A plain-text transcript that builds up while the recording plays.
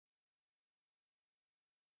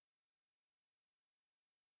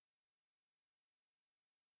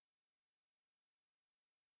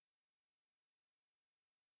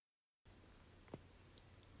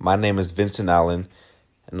My name is Vincent Allen,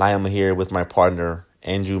 and I am here with my partner,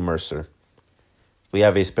 Andrew Mercer. We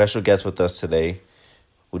have a special guest with us today.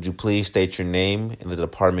 Would you please state your name and the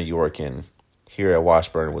department you work in here at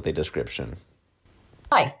Washburn with a description?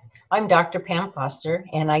 Hi, I'm Dr. Pam Foster,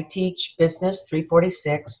 and I teach Business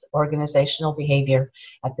 346 Organizational Behavior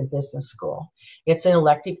at the Business School. It's an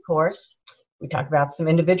elective course. We talk about some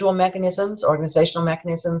individual mechanisms, organizational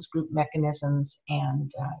mechanisms, group mechanisms,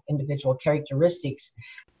 and individual characteristics.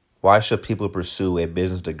 Why should people pursue a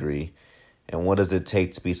business degree, and what does it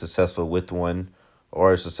take to be successful with one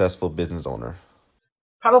or a successful business owner?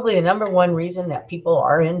 Probably the number one reason that people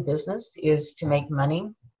are in business is to make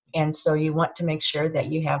money. And so you want to make sure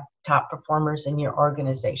that you have top performers in your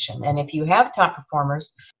organization. And if you have top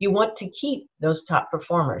performers, you want to keep those top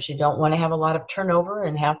performers. You don't want to have a lot of turnover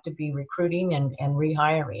and have to be recruiting and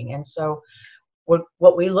rehiring. And so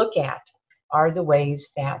what we look at are the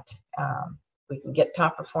ways that we can get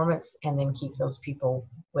top performance and then keep those people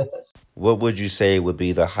with us. What would you say would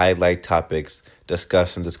be the highlight topics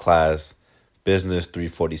discussed in this class, Business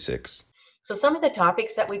 346? So some of the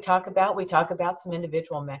topics that we talk about some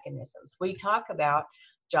individual mechanisms. We talk about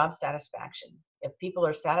job satisfaction. If people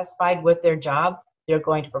are satisfied with their job, they're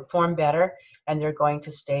going to perform better and they're going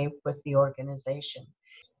to stay with the organization.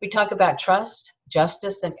 We talk about trust,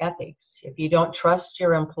 justice, and ethics. If you don't trust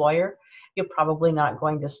your employer, you're probably not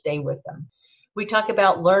going to stay with them. We talk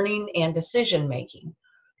about learning and decision making.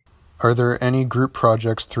 Are there any group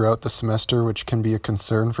projects throughout the semester which can be a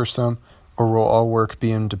concern for some, or will all work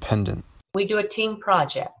be independent? We do a team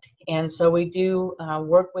project, and so we do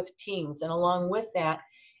work with teams, and along with that,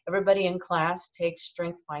 everybody in class takes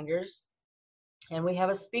strength finders, and we have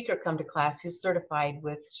a speaker come to class who's certified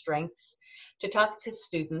with strengths to talk to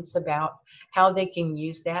students about how they can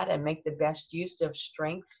use that and make the best use of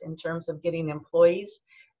strengths in terms of getting employees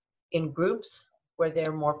in groups where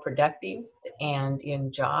they're more productive and in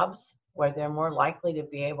jobs where they're more likely to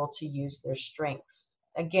be able to use their strengths.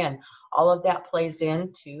 Again, all of that plays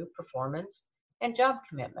into performance and job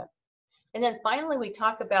commitment. And then finally, we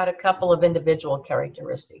talk about a couple of individual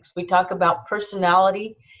characteristics. We talk about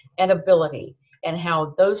personality and ability and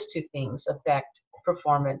how those two things affect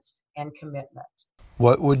performance and commitment.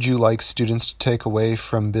 What would you like students to take away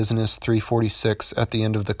from Business 346 at the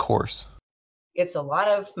end of the course? It's a lot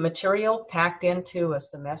of material packed into a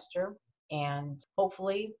semester, and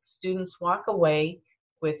hopefully students walk away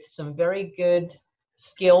with some very good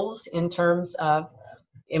skills in terms of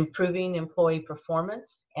improving employee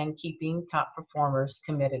performance and keeping top performers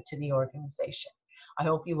committed to the organization. I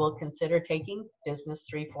hope you will consider taking Business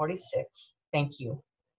 346. Thank you.